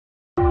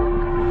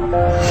Hey,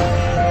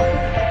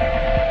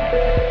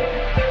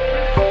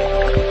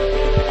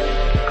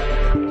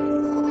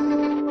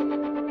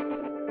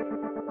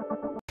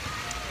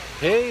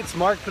 it's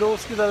Mark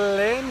Podolsky, the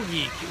Land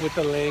Geek, with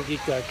the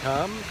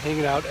landgeek.com,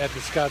 hanging out at the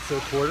Scottsdale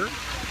Quarter.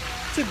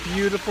 It's a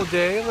beautiful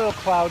day, a little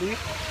cloudy,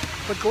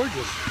 but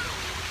gorgeous.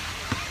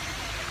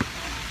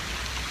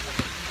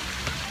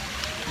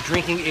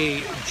 Drinking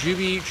a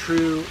Juby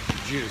True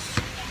juice.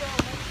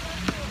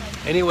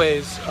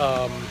 Anyways,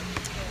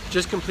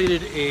 just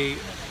completed a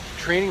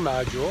training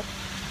module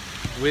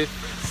with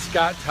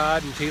Scott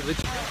Todd and Tate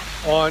Litchie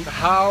on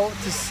how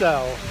to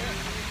sell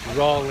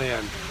raw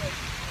land.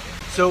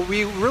 So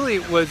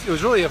it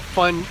was really a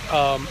fun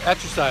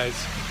exercise.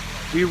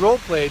 We role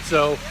played,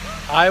 so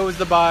I was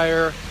the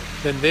buyer,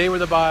 then they were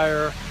the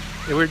buyer.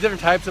 There were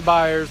different types of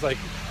buyers, like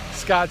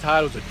Scott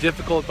Todd was a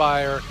difficult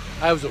buyer,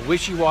 I was a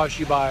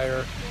wishy-washy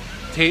buyer,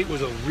 Tate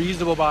was a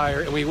reasonable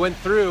buyer, and we went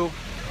through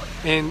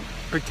and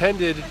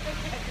pretended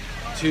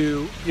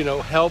to,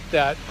 help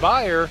that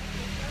buyer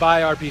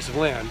buy our piece of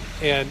land,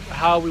 and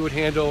how we would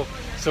handle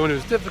someone who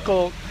was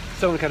difficult,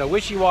 someone kind of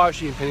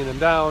wishy-washy and pinning them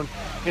down,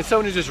 and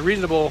someone who's just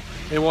reasonable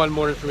and wanted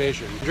more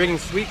information. Drinking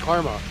Sweet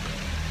Karma.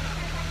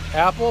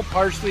 Apple,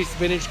 parsley,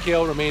 spinach,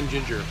 kale, romaine,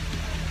 ginger.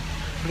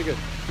 Pretty good.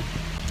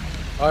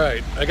 All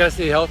right, I gotta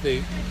stay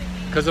healthy,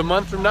 because a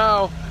month from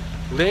now,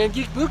 Land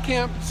Geek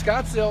Bootcamp,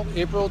 Scottsdale,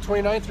 April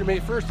 29th through May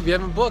 1st. If you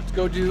haven't booked,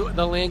 go to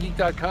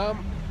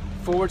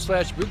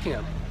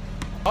thelandgeek.com/bootcamp.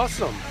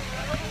 Awesome.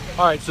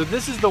 All right, so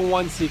this is the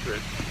one secret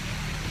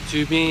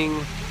to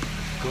being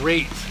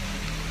great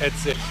at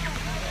sales.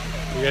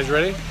 You guys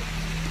ready?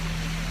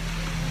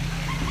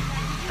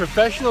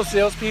 Professional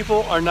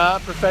salespeople are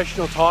not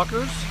professional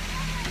talkers.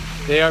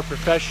 They are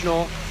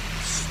professional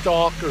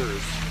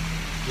stalkers,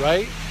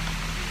 right?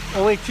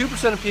 Only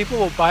 2% of people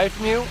will buy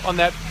from you on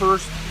that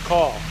first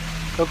call.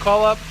 They'll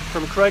call up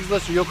from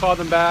Craigslist or you'll call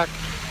them back,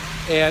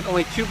 and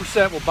only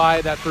 2% will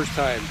buy that first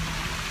time.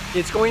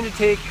 It's going to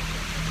take,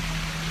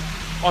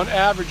 on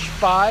average,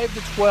 5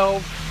 to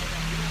 12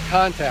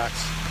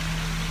 contacts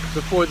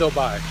before they'll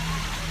buy.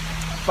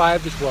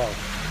 5 to 12.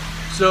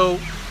 So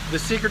the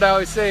secret I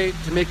always say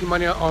to making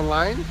money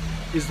online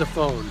is the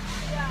phone.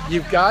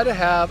 You've got to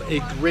have a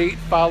great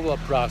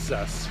follow-up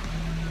process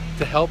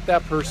to help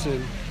that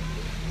person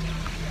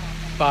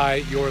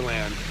buy your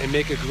land and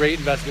make a great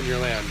investment in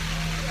your land.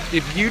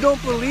 If you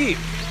don't believe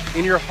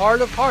in your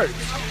heart of hearts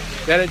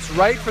that it's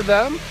right for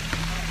them,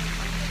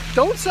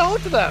 don't sell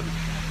it to them,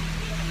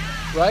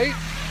 right?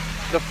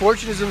 The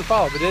fortune is in the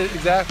follow, but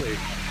exactly,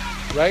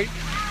 right?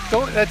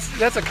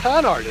 That's a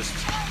con artist,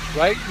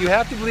 right? You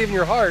have to believe in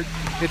your heart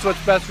it's what's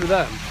best for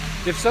them.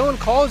 If someone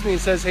calls me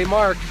and says, hey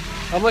Mark,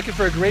 I'm looking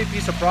for a great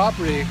piece of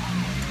property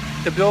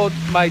to build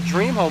my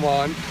dream home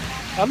on,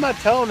 I'm not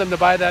telling them to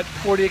buy that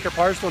 40-acre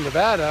parcel in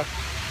Nevada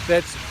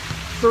that's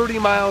 30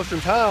 miles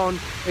from town.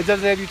 It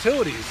doesn't have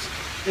utilities.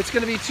 It's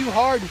going to be too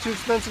hard and too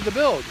expensive to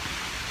build.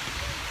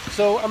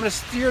 So I'm going to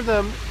steer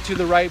them to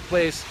the right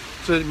place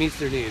so that it meets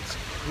their needs.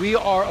 We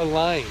are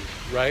aligned,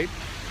 right?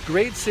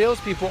 Great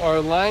salespeople are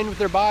aligned with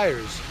their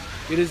buyers.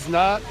 It is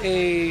not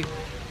a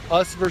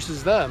us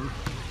versus them,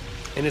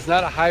 and it's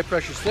not a high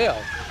pressure sale.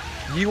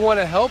 You want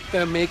to help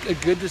them make a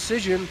good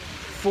decision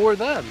for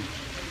them.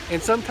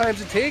 And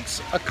sometimes it takes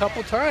a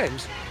couple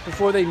times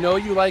before they know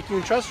you, like you,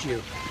 and trust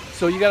you.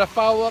 So you got to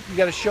follow up, you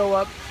got to show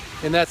up,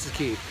 and that's the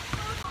key.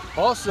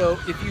 Also,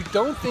 if you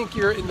don't think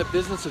you're in the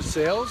business of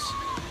sales,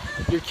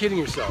 you're kidding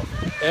yourself.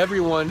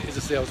 Everyone is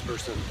a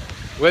salesperson.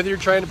 Whether you're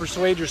trying to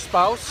persuade your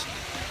spouse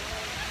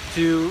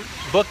to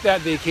book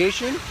that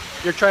vacation,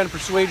 you're trying to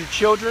persuade your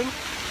children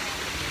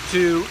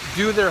to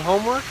do their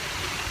homework,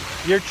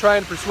 you're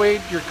trying to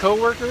persuade your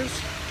coworkers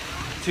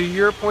to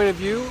your point of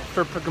view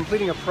for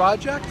completing a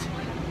project,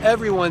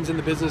 everyone's in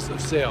the business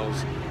of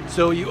sales.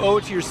 So you owe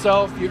it to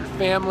yourself, your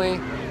family,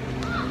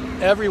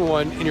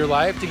 everyone in your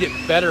life to get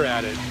better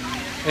at it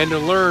and to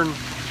learn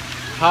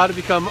how to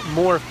become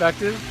more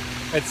effective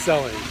at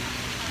selling.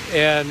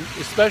 And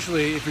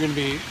especially if you're going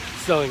to be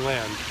selling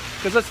land.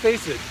 Because let's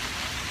face it,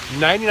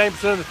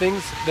 99% of the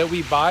things that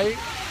we buy,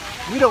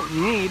 we don't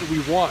need, we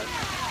want,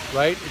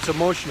 right? It's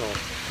emotional.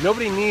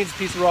 Nobody needs a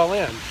piece of raw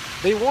land.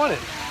 They want it.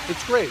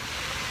 It's great.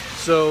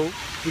 So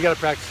we got to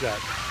practice that.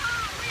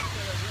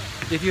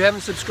 If you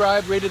haven't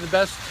subscribed, rated the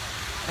best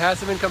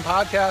passive income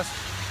podcast,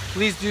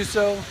 please do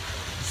so.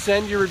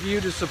 Send your review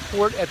to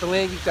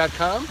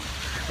support@thelandgeek.com.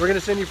 We're going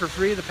to send you for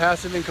free the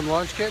passive income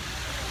launch kit.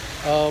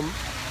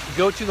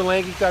 Go to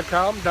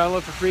thelandgeek.com,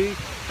 download for free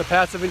the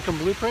passive income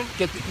blueprint,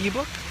 get the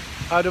ebook,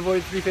 How to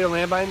Avoid 3 Fatal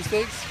Land Buying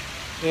Mistakes,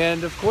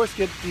 and of course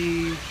get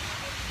the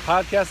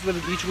podcast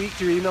delivered each week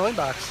to your email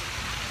inbox.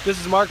 This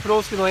is Mark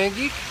Podolsky, the Land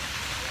Geek,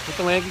 with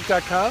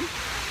thelandgeek.com.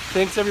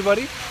 Thanks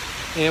everybody,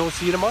 and we'll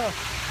see you tomorrow.